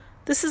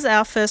This is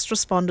Our First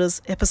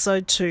Responders,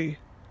 Episode 2,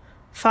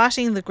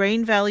 Fighting the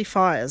Green Valley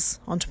Fires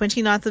on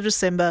 29th of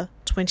December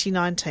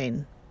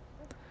 2019.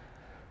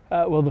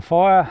 Well, the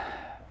fire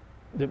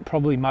that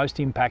probably most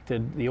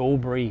impacted the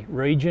Albury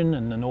region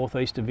and the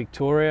northeast of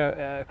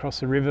Victoria across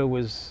the river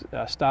was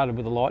started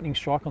with a lightning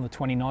strike on the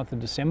 29th of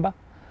December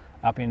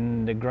up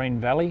in the Green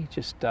Valley,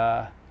 just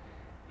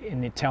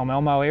in the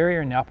Talmelmo area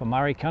in the Upper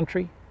Murray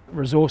country.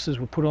 Resources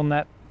were put on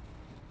that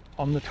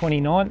on the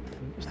 29th.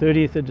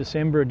 30th of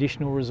December,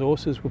 additional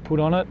resources were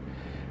put on it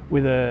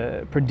with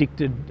a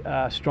predicted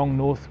strong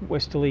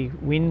northwesterly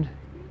wind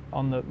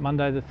on the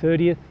Monday the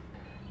 30th.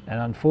 And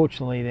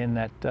unfortunately then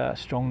that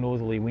strong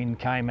northerly wind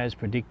came as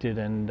predicted,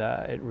 and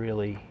it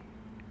really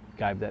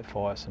gave that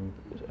fire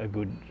a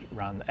good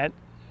run. At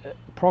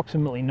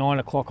approximately 9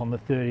 o'clock on the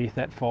 30th,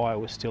 that fire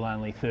was still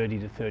only 30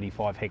 to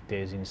 35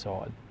 hectares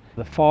inside.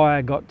 The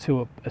fire got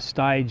to a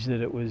stage that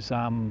it was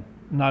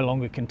no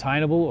longer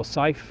containable or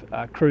safe.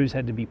 Crews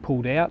had to be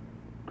pulled out,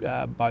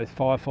 both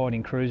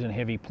firefighting crews and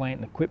heavy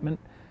plant and equipment.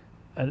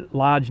 A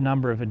large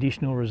number of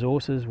additional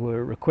resources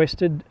were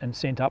requested and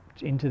sent up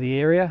into the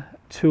area.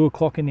 2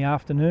 o'clock in the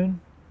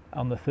afternoon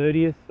on the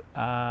 30th,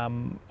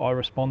 I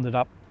responded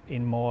up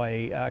in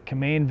my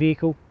command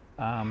vehicle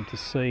to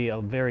see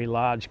a very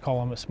large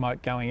column of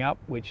smoke going up,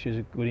 which is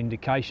a good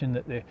indication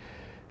that the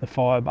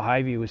fire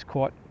behaviour was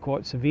quite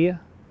severe.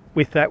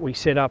 With that, we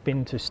set up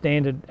into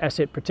standard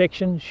asset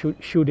protection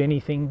should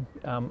anything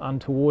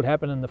untoward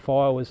happen and the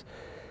fire was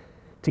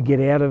to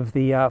get out of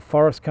the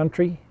forest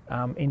country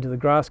into the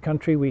grass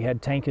country. We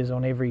had tankers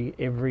on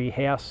every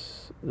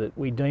house that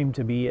we deemed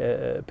to be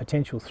a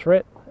potential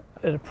threat.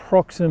 At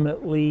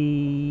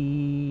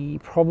approximately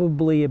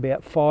probably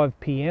about 5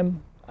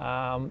 p.m,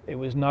 it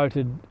was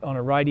noted on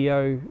a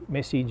radio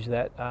message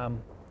that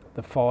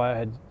the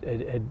fire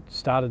had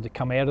started to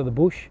come out of the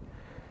bush,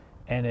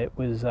 and it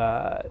was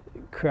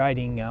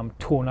creating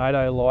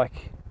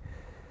tornado-like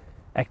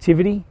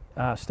activity,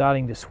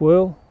 starting to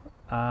swirl.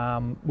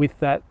 With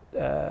that,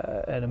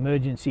 an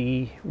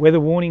emergency weather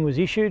warning was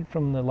issued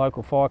from the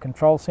local fire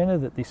control centre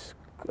that this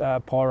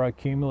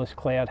pyrocumulus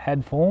cloud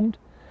had formed,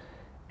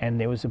 and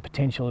there was a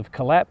potential of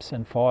collapse,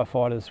 and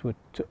firefighters would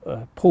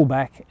pull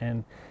back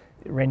and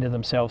render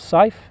themselves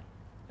safe,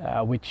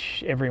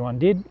 which everyone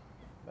did.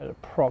 At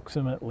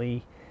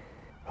approximately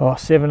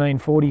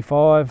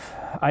 17:45,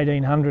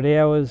 1800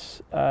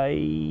 hours,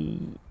 a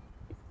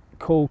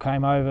call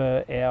came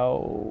over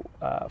our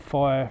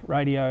fire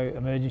radio,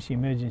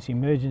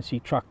 emergency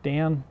truck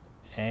down,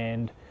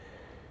 and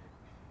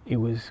it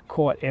was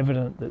quite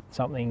evident that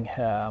something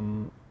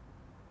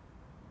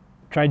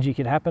tragic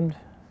had happened.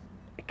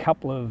 A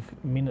couple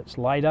of minutes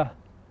later,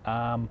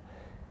 or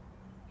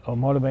it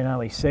might have been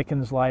only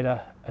seconds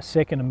later, a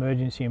second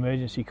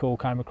emergency call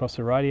came across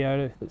the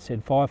radio that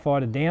said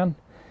firefighter down.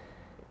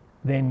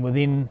 Then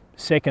within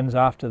seconds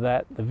after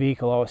that, the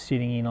vehicle I was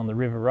sitting in on the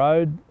River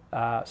Road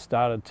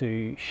started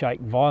to shake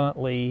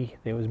violently.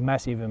 There was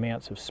massive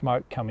amounts of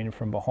smoke coming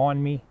from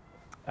behind me.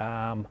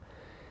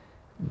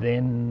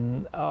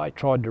 Then I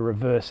tried to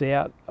reverse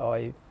out.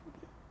 I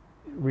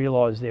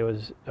realised there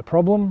was a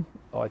problem.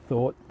 I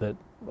thought that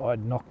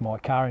I'd knocked my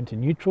car into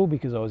neutral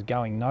because I was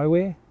going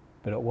nowhere,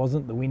 but it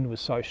wasn't. The wind was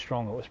so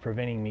strong it was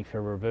preventing me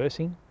from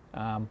reversing.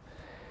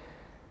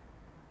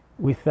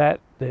 With that,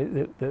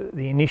 the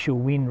initial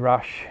wind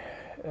rush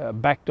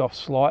backed off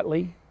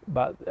slightly,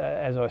 but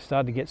as I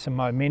started to get some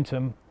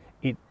momentum,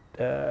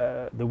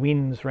 the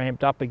winds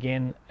ramped up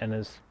again, and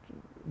as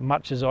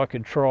much as I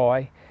could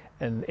try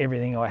and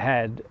everything I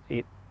had,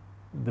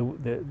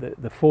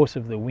 the force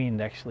of the wind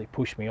actually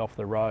pushed me off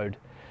the road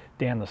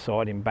down the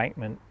side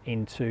embankment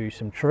into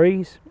some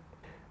trees.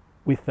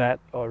 With that,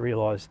 I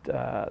realised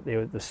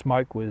the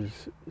smoke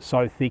was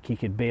so thick you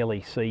could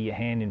barely see your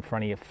hand in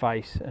front of your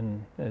face,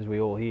 and as we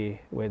all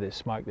hear, where there's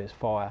smoke there's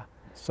fire.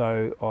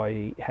 So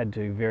I had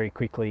to very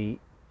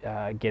quickly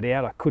get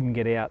out. I couldn't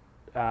get out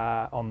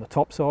on the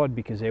top side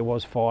because there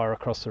was fire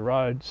across the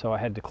road, so I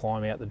had to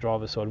climb out the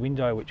driver's side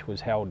window, which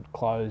was held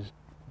closed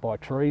by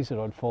trees that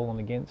I'd fallen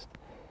against.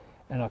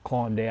 And I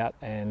climbed out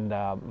and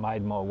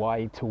made my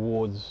way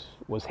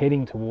was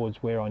heading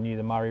towards where I knew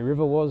the Murray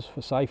River was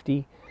for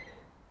safety.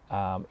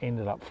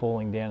 Ended up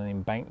falling down an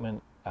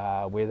embankment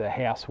where the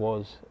house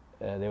was.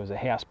 There was a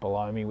house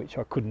below me which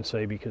I couldn't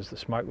see because the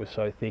smoke was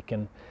so thick,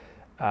 and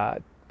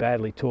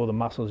badly tore the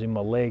muscles in my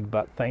leg,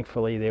 but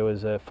thankfully there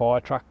was a fire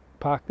truck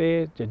parked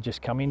there to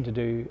just come in to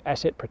do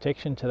asset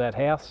protection to that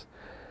house,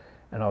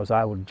 and I was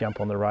able to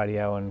jump on the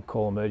radio and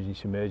call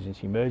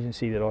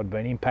emergency that I'd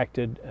been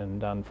impacted,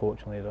 and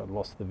unfortunately that I'd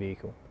lost the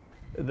vehicle.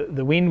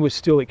 The wind was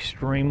still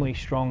extremely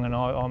strong, and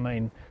I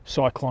mean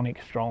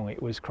cyclonic strong.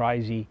 It was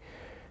crazy.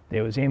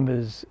 There was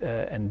embers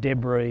and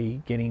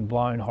debris getting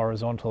blown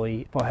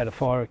horizontally. I had a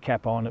fire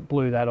cap on, it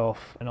blew that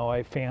off, and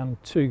I found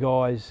two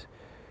guys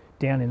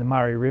down in the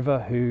Murray River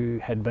who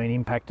had been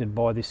impacted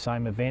by this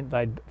same event.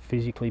 They'd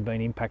physically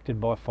been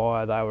impacted by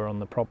fire. They were on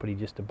the property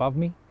just above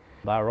me.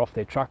 They were off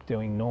their truck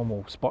doing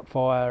normal spot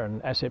fire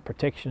and asset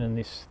protection, and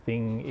this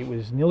thing, it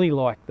was nearly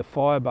like the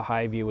fire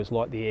behaviour was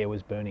like the air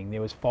was burning.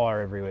 There was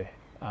fire everywhere.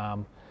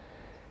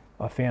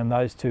 I found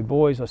those two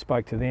boys, I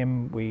spoke to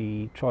them,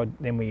 we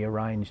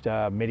arranged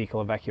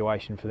medical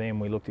evacuation for them.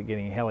 We looked at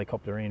getting a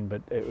helicopter in,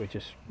 but it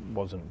just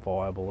wasn't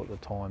viable at the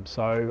time.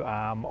 So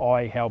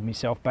I held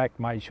myself back,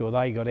 made sure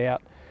they got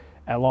out,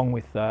 along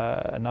with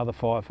another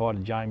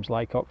firefighter, James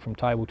Laycock from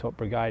Tabletop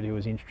Brigade, who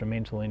was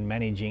instrumental in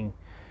managing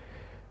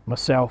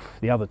myself,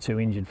 the other two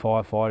injured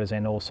firefighters,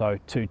 and also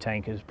two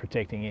tankers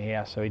protecting a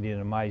house, so he did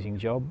an amazing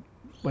job.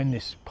 When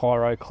this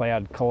pyro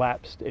cloud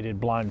collapsed, it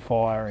had blown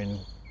fire in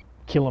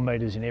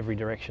kilometres in every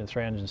direction,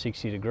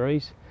 360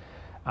 degrees.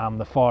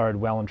 The fire had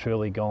well and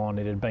truly gone.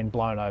 It had been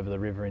blown over the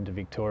river into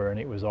Victoria and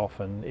it was off,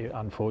 and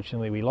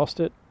unfortunately we lost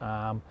it.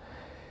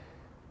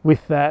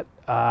 With that,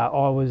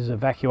 I was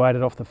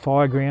evacuated off the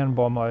fire ground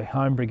by my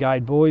home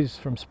brigade boys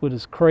from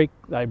Splitters Creek.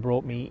 They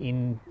brought me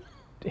in,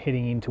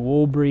 heading into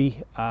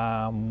Albury.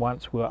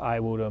 Once we were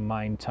able to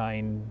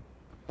maintain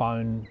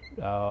phone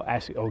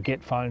or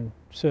get phone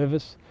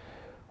service,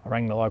 I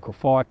rang the local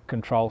fire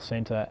control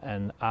centre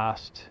and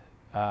asked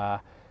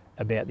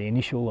about the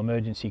initial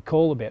emergency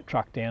call about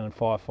truck down and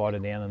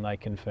firefighter down, and they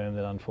confirmed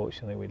that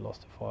unfortunately we'd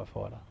lost a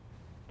firefighter,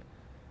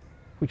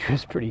 which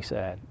was pretty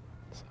sad.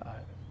 So,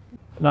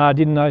 no, I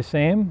didn't know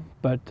Sam,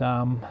 but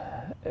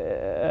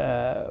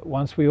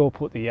once we all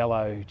put the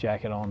yellow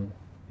jacket on,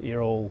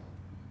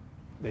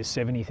 there's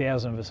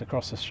 70,000 of us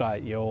across the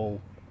state, you're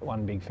all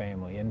one big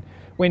family. And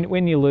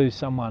when you lose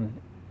someone,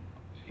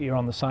 you're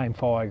on the same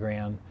fire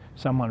ground,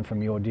 someone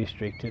from your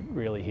district, it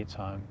really hits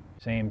home.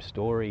 Sam's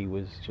story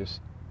was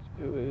just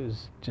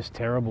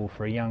terrible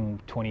for a young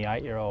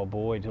 28-year-old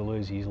boy to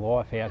lose his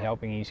life out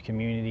helping his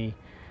community,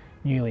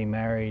 newly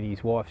married.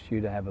 His wife's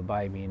due to have a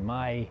baby in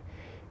May.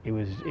 It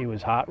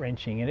was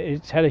heart-wrenching, and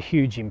it's had a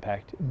huge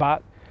impact.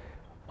 But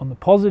on the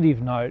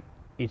positive note,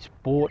 it's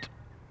brought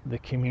the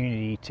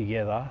community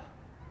together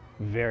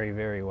very,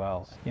 very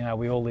well. You know,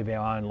 we all live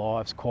our own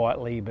lives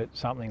quietly, but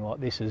something like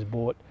this has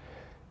brought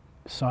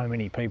so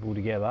many people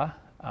together.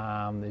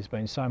 There's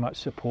been so much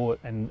support,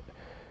 and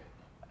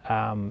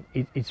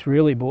it's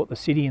really brought the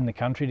city and the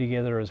country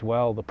together as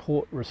well.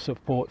 The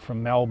support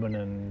from Melbourne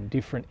and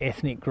different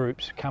ethnic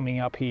groups coming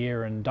up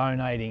here and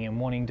donating and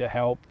wanting to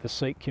help the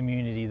Sikh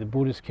community, the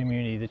Buddhist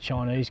community, the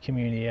Chinese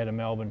community out of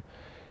Melbourne.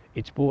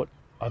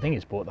 I think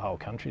it's brought the whole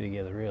country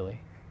together really,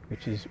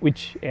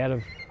 which out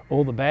of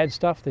all the bad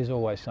stuff, there's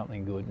always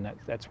something good, and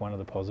that's one of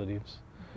the positives.